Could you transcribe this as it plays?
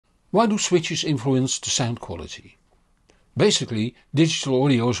Why do switches influence the sound quality? Basically, digital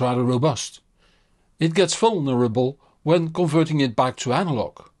audio is rather robust. It gets vulnerable when converting it back to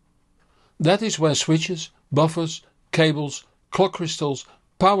analog. That is where switches, buffers, cables, clock crystals,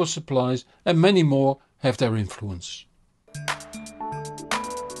 power supplies and many more have their influence.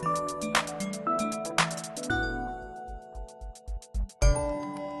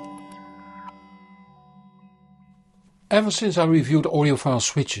 Ever since I reviewed audiophile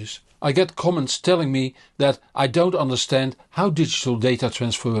switches, I get comments telling me that I don't understand how digital data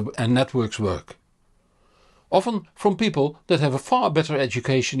transfer and networks work. Often from people that have a far better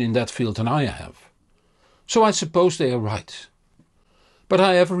education in that field than I have. So I suppose they are right. But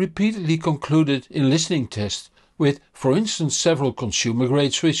I have repeatedly concluded in listening tests with, for instance, several consumer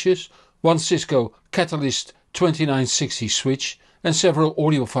grade switches, one Cisco Catalyst 2960 switch and several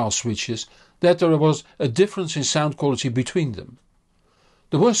audiophile switches, that there was a difference in sound quality between them.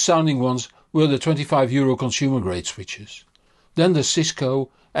 The worst sounding ones were the €25 consumer grade switches, then the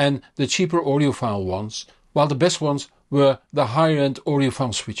Cisco and the cheaper audiophile ones, while the best ones were the higher end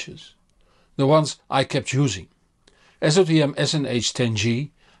audiophile switches, the ones I kept using. SOTM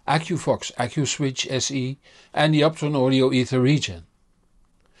SNH10G, AccuVox AccuSwitch SE and the Upton Audio Ether Regen.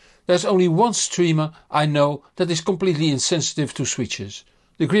 There's only one streamer I know that is completely insensitive to switches,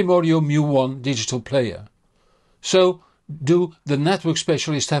 the Grim Audio Mu1 digital player. So do the network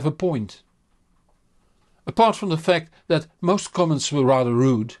specialists have a point? Apart from the fact that most comments were rather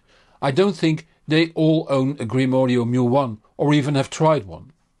rude, I don't think they all own a Grim Audio Mu1 or even have tried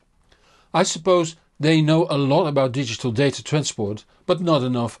one. I suppose they know a lot about digital data transport but not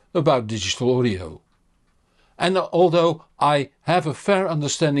enough about digital audio. And although I have a fair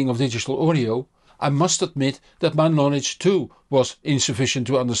understanding of digital audio, I must admit that my knowledge too was insufficient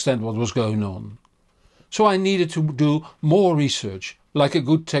to understand what was going on. So I needed to do more research, like a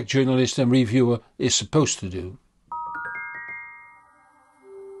good tech journalist and reviewer is supposed to do.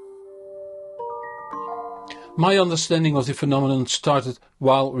 My understanding of the phenomenon started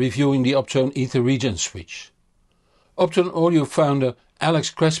while reviewing the Upton Ether Regen switch. Upton Audio founder Alex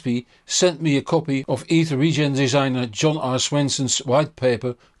Crespi sent me a copy of Ether Regen designer John R. Swenson's white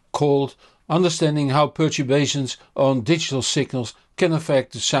paper called Understanding How Perturbations on Digital Signals Can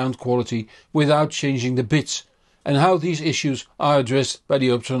Affect the Sound Quality Without Changing the Bits, and how these issues are addressed by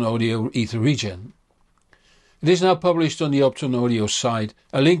the Upton Audio Ether Regen. It is now published on the Upton Audio site.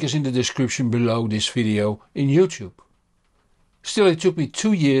 A link is in the description below this video in YouTube. Still, it took me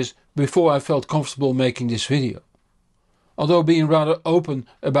 2 years before I felt comfortable making this video. Although being rather open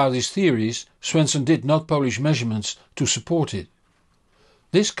about his theories, Swenson did not publish measurements to support it.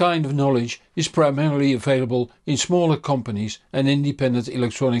 This kind of knowledge is primarily available in smaller companies and independent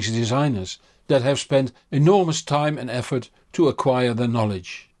electronics designers that have spent enormous time and effort to acquire their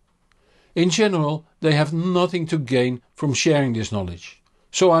knowledge. In general, they have nothing to gain from sharing this knowledge,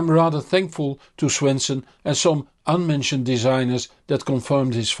 so I'm rather thankful to Swenson and some unmentioned designers that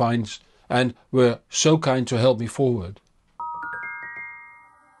confirmed his finds and were so kind to help me forward.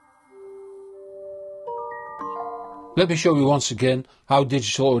 Let me show you once again how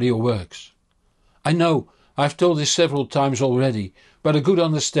digital audio works. I know I've told this several times already, but a good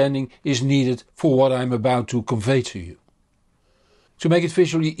understanding is needed for what I'm about to convey to you. To make it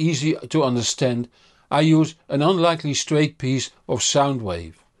visually easy to understand, I use an unlikely straight piece of sound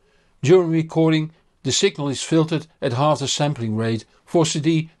wave. During recording, the signal is filtered at half the sampling rate. For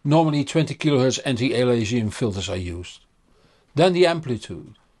CD, normally 20 kHz anti-aliasing filters are used. Then the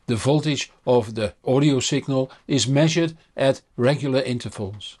amplitude. The voltage of the audio signal is measured at regular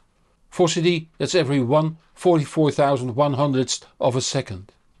intervals. For CD, that's every 1/44,100th of a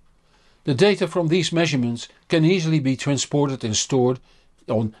second. The data from these measurements can easily be transported and stored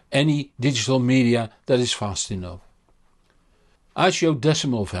on any digital media that is fast enough. I show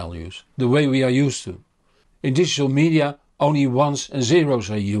decimal values, the way we are used to. In digital media, only ones and zeros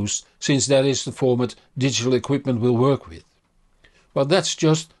are used, since that is the format digital equipment will work with. But that's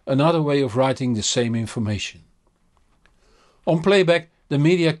just another way of writing the same information. On playback, the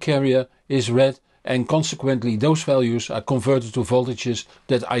media carrier is read and consequently those values are converted to voltages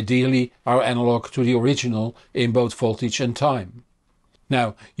that ideally are analog to the original in both voltage and time.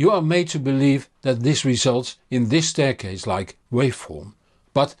 Now, you are made to believe that this results in this staircase-like waveform,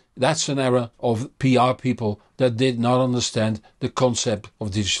 but that's an error of PR people that did not understand the concept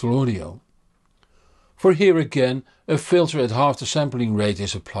of digital audio. For here again, a filter at half the sampling rate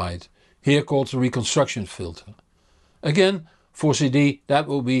is applied, here called the reconstruction filter. Again, for CD that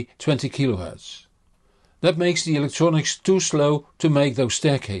will be 20 kHz. That makes the electronics too slow to make those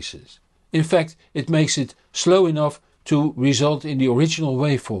staircases. In fact, it makes it slow enough to result in the original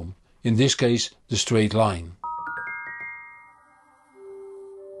waveform, in this case the straight line.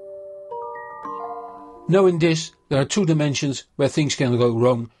 Knowing this, there are two dimensions where things can go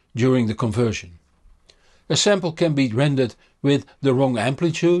wrong during the conversion. A sample can be rendered with the wrong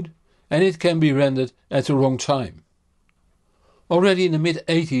amplitude and it can be rendered at the wrong time. Already in the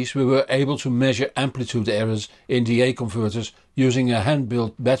mid-80s we were able to measure amplitude errors in DA converters using a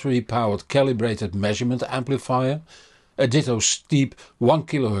hand-built battery-powered calibrated measurement amplifier, a ditto steep 1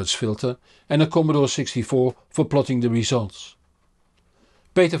 kHz filter and a Commodore 64 for plotting the results.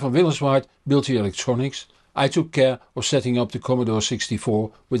 Peter van Willenswaard built the electronics. I took care of setting up the Commodore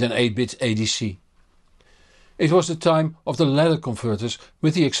 64 with an 8-bit ADC. It was the time of the ladder converters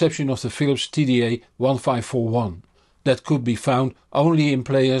with the exception of the Philips TDA 1541 that could be found only in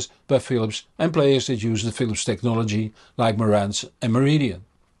players by Philips and players that use the Philips technology like Marantz and Meridian.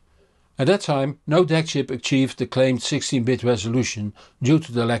 At that time no DAC chip achieved the claimed 16-bit resolution due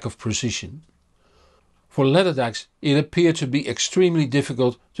to the lack of precision. For ladder DACs it appeared to be extremely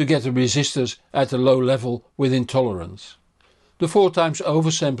difficult to get the resistors at a low level within tolerance. The 4x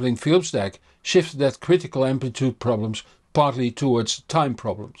oversampling Philips DAC shifted that critical amplitude problems partly towards time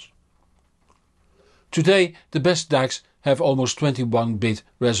problems. Today the best DACs have almost 21-bit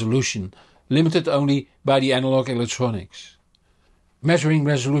resolution, limited only by the analog electronics. Measuring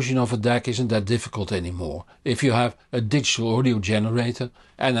resolution of a DAC isn't that difficult anymore if you have a digital audio generator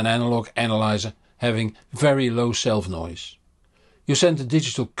and an analog analyzer having very low self-noise. You send the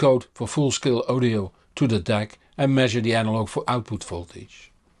digital code for full-scale audio to the DAC and measure the analog for output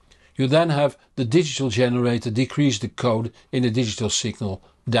voltage. You then have the digital generator decrease the code in the digital signal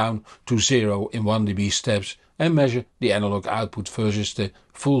down to 0 in 1 dB steps and measure the analog output versus the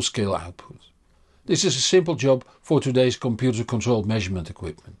full-scale output. This is a simple job for today's computer-controlled measurement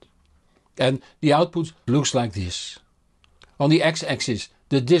equipment. And the output looks like this. On the x-axis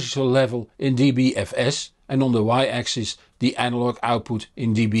the digital level in dBFS and on the y-axis the analog output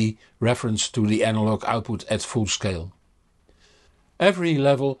in dB reference to the analog output at full scale. Every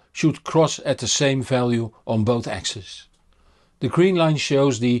level should cross at the same value on both axes. The green line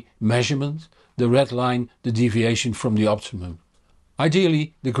shows the measurement, the red line the deviation from the optimum.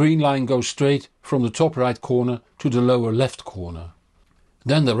 Ideally the green line goes straight from the top right corner to the lower left corner.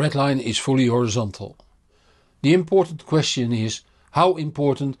 Then the red line is fully horizontal. The important question is, how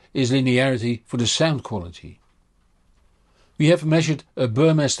important is linearity for the sound quality? We have measured a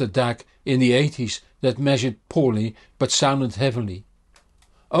Burmester DAC in the 80s that measured poorly but sounded heavily.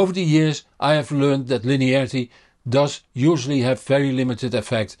 Over the years I have learned that linearity does usually have very limited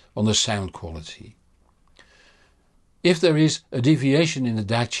effect on the sound quality. If there is a deviation in the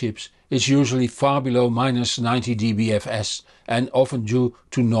DAC chips, it's usually far below -90 dBFS and often due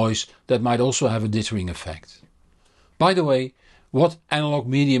to noise that might also have a dithering effect. By the way, what analog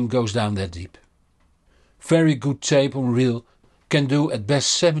medium goes down that deep? Very good tape on reel can do at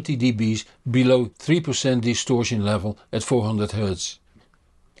best 70 dBs below 3% distortion level at 400 Hz.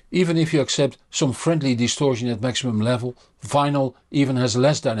 Even if you accept some friendly distortion at maximum level, vinyl even has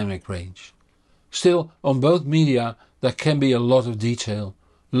less dynamic range. Still, on both media there can be a lot of detail,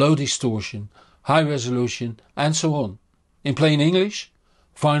 low distortion, high resolution and so on. In plain English,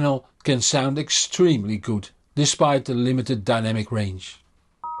 vinyl can sound extremely good despite the limited dynamic range.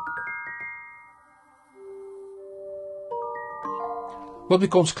 What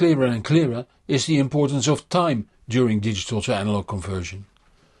becomes clearer and clearer is the importance of time during digital to analog conversion.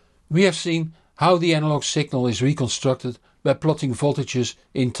 We have seen how the analog signal is reconstructed by plotting voltages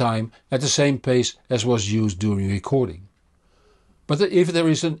in time at the same pace as was used during recording. But if there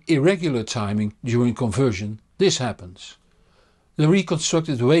is an irregular timing during conversion, this happens. The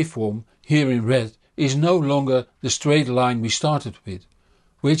reconstructed waveform, here in red, is no longer the straight line we started with,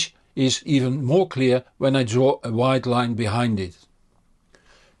 which is even more clear when I draw a white line behind it.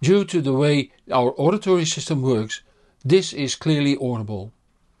 Due to the way our auditory system works, this is clearly audible.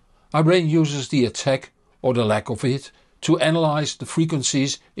 Our brain uses the attack, or the lack of it, to analyze the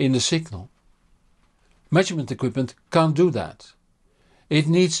frequencies in the signal. Measurement equipment can't do that. It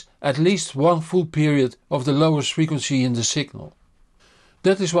needs at least one full period of the lowest frequency in the signal.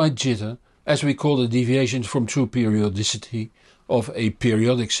 That is why jitter, as we call the deviation from true periodicity of a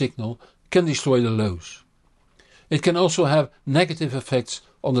periodic signal, can destroy the lows. It can also have negative effects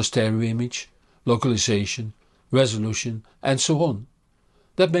on the stereo image, localization, resolution and so on.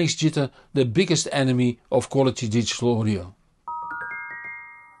 That makes jitter the biggest enemy of quality digital audio.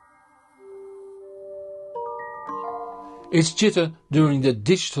 It's jitter during the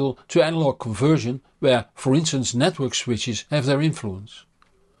digital to analog conversion where, for instance, network switches have their influence.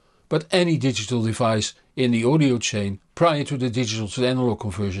 but any digital device in the audio chain prior to the digital to analog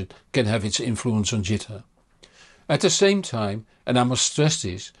conversion can have its influence on jitter. At the same time, and I must stress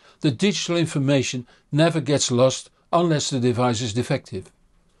this, the digital information never gets lost unless the device is defective.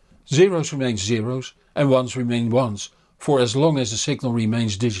 Zeros remain zeros and ones remain ones for as long as the signal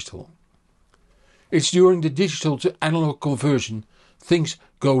remains digital. It's during the digital to analog conversion things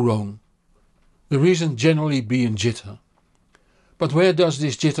go wrong. The reason generally being jitter. But where does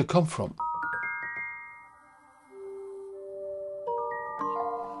this jitter come from?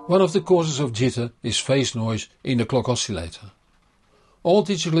 One of the causes of jitter is phase noise in the clock oscillator. All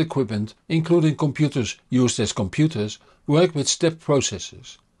digital equipment, including computers used as computers, work with step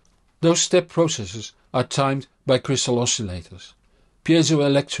processors. Those step processors are timed by crystal oscillators,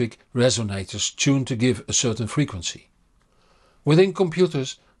 piezoelectric resonators tuned to give a certain frequency. Within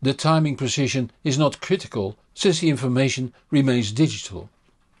computers, the timing precision is not critical since the information remains digital.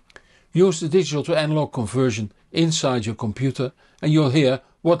 Use the digital to analog conversion inside your computer and you'll hear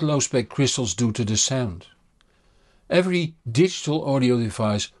what low-spec crystals do to the sound. Every digital audio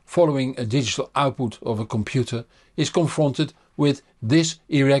device following a digital output of a computer is confronted with this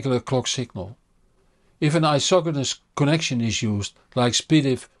irregular clock signal. If an isochronous connection is used, like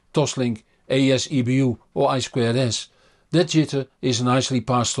SPDIF, Toslink, AES-EBU or I2S, that jitter is nicely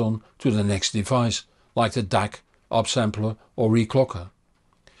passed on to the next device, like the DAC, upsampler or reclocker.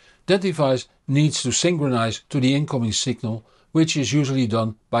 That device needs to synchronize to the incoming signal, which is usually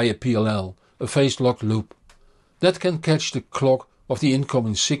done by a PLL, a phase-locked loop. That can catch the clock of the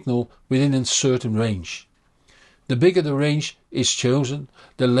incoming signal within a certain range. The bigger the range is chosen,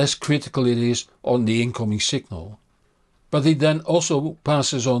 the less critical it is on the incoming signal. But it then also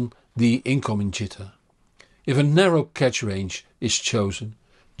passes on the incoming jitter. If a narrow catch range is chosen,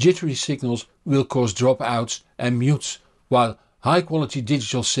 jittery signals will cause dropouts and mutes, while high-quality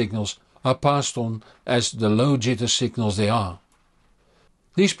digital signals are passed on as the low jitter signals they are.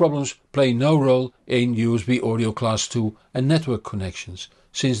 These problems play no role in USB audio class 2 and network connections,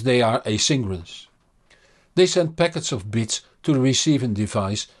 since they are asynchronous. They send packets of bits to the receiving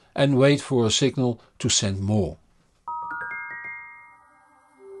device and wait for a signal to send more.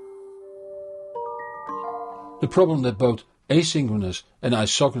 The problem that both asynchronous and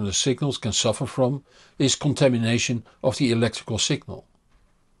isochronous signals can suffer from is contamination of the electrical signal.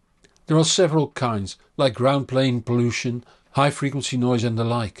 There are several kinds, like ground plane pollution, high frequency noise and the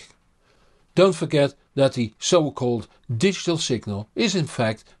like. Don't forget that the so-called digital signal is in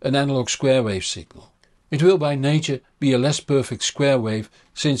fact an analog square wave signal. It will by nature be a less perfect square wave,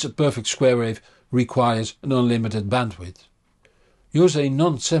 since a perfect square wave requires an unlimited bandwidth. Use a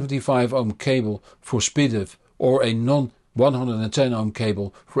non-75 ohm cable for SPDIF or a non-110 ohm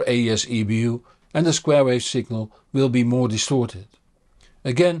cable for AES-EBU and the square wave signal will be more distorted.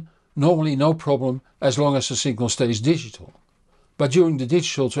 Again, normally no problem as long as the signal stays digital. But during the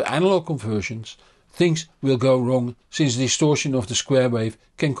digital to analog conversions, things will go wrong since distortion of the square wave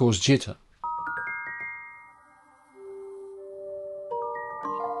can cause jitter.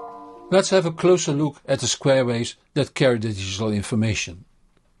 Let's have a closer look at the square waves that carry the digital information.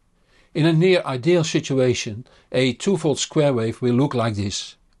 In a near ideal situation, a 2-volt square wave will look like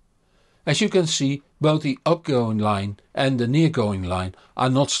this. As you can see, both the upgoing line and the neargoing line are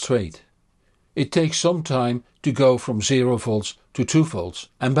not straight. It takes some time to go from 0 volts to 2 volts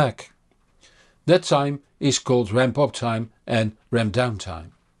and back. That time is called ramp up time and ramp down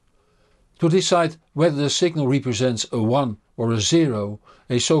time. To decide whether the signal represents a 1 or a 0,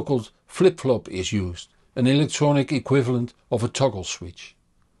 a so-called flip-flop is used, an electronic equivalent of a toggle switch.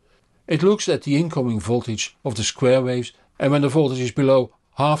 It looks at the incoming voltage of the square waves, and when the voltage is below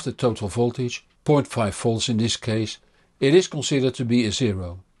half the total voltage, 0.5 volts in this case, it is considered to be a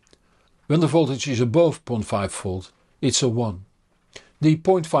 0. When the voltage is above 0.5 volt, it's a 1. The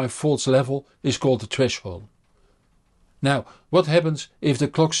 0.5 volts level is called the threshold. Now, what happens if the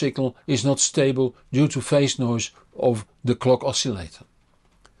clock signal is not stable due to phase noise of the clock oscillator?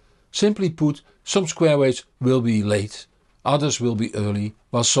 Simply put, some square waves will be late, others will be early,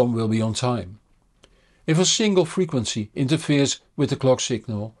 while some will be on time. If a single frequency interferes with the clock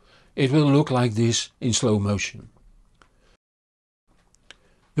signal, it will look like this in slow motion.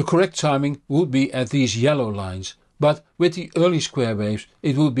 The correct timing would be at these yellow lines, but with the early square waves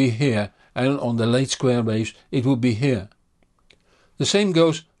it would be here, and on the late square waves it would be here. The same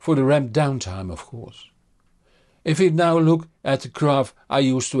goes for the ramp down time, of course. If we now look at the graph I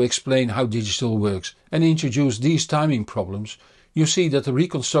used to explain how digital works and introduce these timing problems, you see that the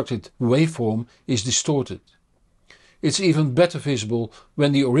reconstructed waveform is distorted. It's even better visible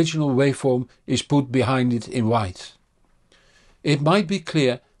when the original waveform is put behind it in white. It might be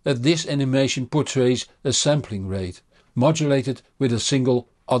clear that this animation portrays a sampling rate, modulated with a single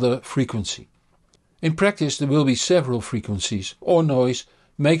other frequency. In practice there will be several frequencies or noise,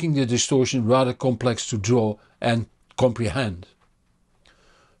 making the distortion rather complex to draw and comprehend.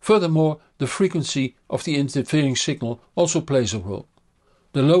 Furthermore, the frequency of the interfering signal also plays a role.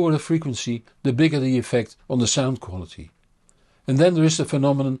 The lower the frequency, the bigger the effect on the sound quality. And then there is the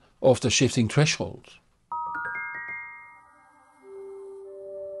phenomenon of the shifting threshold.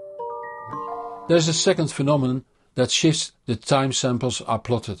 There is a second phenomenon that shifts the time samples are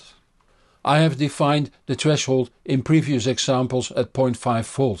plotted. I have defined the threshold in previous examples at 0.5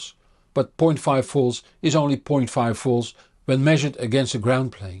 volts, but 0.5 volts is only 0.5 volts when measured against a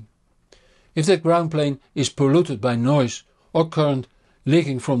ground plane. If that ground plane is polluted by noise or current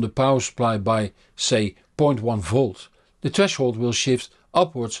leaking from the power supply by, say, 0.1 volt, the threshold will shift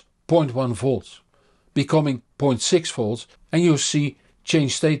upwards 0.1 volts, becoming 0.6 volts, and you'll see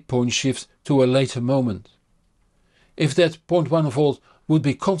change state point shift to a later moment. If that 0.1 volt would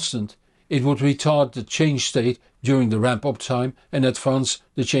be constant, it would retard the change state during the ramp up time and advance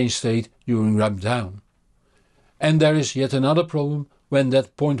the change state during ramp down. And there is yet another problem when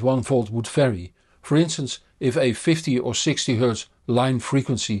that 0.1 volt would vary, for instance if a 50 or 60 Hz line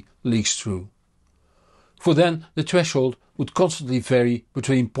frequency leaks through. For then the threshold would constantly vary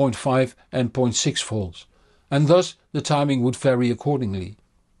between 0.5 and 0.6 volts, and thus the timing would vary accordingly.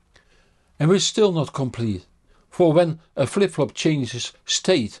 And we're still not complete, for when a flip-flop changes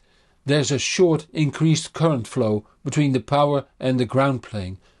state, there's a short increased current flow between the power and the ground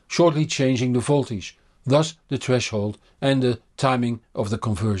plane, shortly changing the voltage, thus the threshold and the timing of the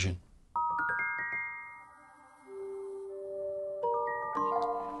conversion.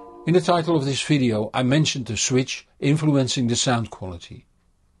 In the title of this video I mentioned the switch influencing the sound quality.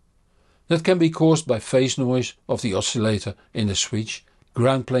 That can be caused by phase noise of the oscillator in the switch,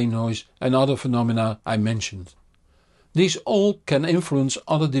 ground plane noise and other phenomena I mentioned. These all can influence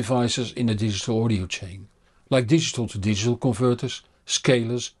other devices in the digital audio chain, like digital to digital converters,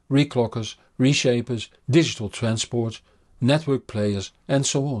 scalers, reclockers, reshapers, digital transports, network players and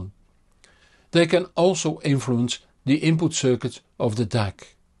so on. They can also influence the input circuit of the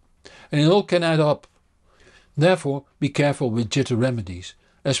DAC. And it all can add up. Therefore be careful with jitter remedies,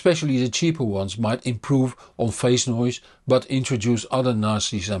 especially the cheaper ones might improve on phase noise but introduce other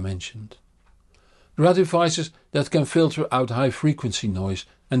nasties I mentioned. There are devices that can filter out high frequency noise,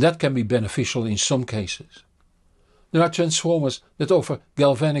 and that can be beneficial in some cases. There are transformers that offer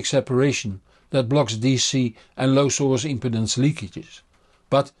galvanic separation that blocks DC and low source impedance leakages,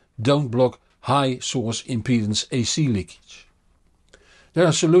 but don't block high source impedance AC leakage. There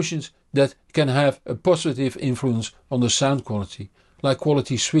are solutions that can have a positive influence on the sound quality, like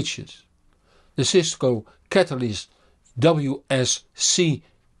quality switches. The Cisco Catalyst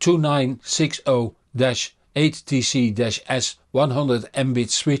WS2960-8TC-S 100 Mbit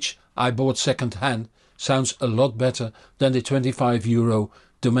switch I bought second hand sounds a lot better than the €25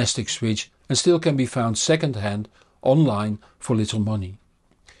 domestic switch and still can be found second hand online for little money.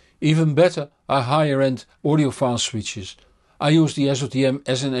 Even better are higher end audiophile switches. I use the SOTM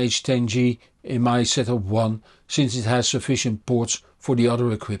SNH10G in my setup 1 since it has sufficient ports for the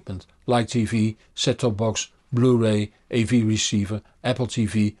other equipment like TV, set-top box, Blu-ray, AV receiver, Apple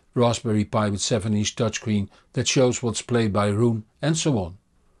TV, Raspberry Pi with 7-inch touchscreen that shows what's played by Roon and so on.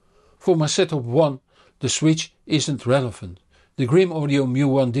 For my setup 1 the switch isn't relevant. The Grim Audio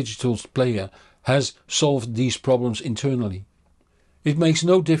Mu1 digital player has solved these problems internally. It makes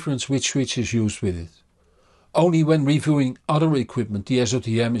no difference which switch is used with it. Only when reviewing other equipment the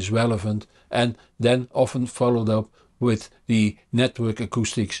SOTM is relevant and then often followed up with the Network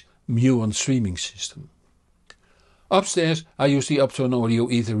Acoustics Mu1 streaming system. Upstairs I use the Uptone Audio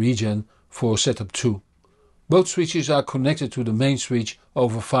Ether Regen for setup 2. Both switches are connected to the main switch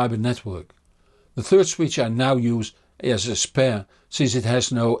over fiber network. The third switch I now use as a spare, since it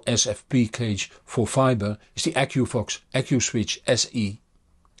has no SFP cage for fiber, is the AccuVox AccuSwitch SE.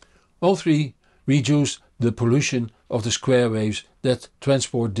 All three reduce the pollution of the square waves that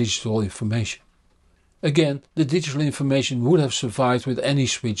transport digital information. Again, the digital information would have survived with any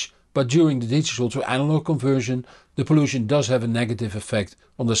switch, but during the digital to analog conversion the pollution does have a negative effect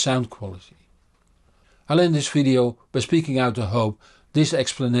on the sound quality. I'll end this video by speaking out the hope this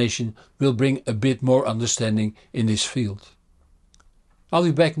explanation will bring a bit more understanding in this field. I'll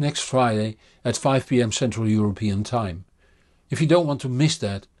be back next Friday at 5 PM Central European Time. If you don't want to miss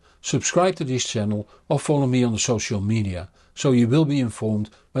that, subscribe to this channel or follow me on the social media so you will be informed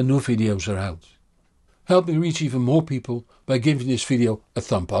when new videos are out. Help me reach even more people by giving this video a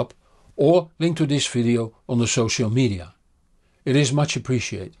thumb up or link to this video on the social media. It is much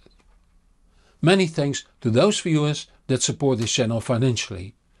appreciated. Many thanks to those viewers that support this channel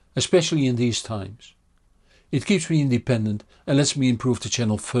financially, especially in these times. It keeps me independent and lets me improve the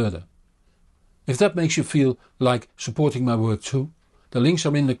channel further. If that makes you feel like supporting my work too, the links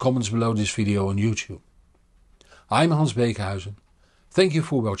are in the comments below this video on YouTube. I'm Hans Beekhuizen. Thank you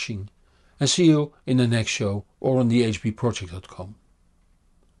for watching and see you in the next show or on thehbproject.com.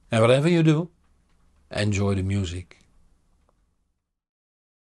 And whatever you do, enjoy the music.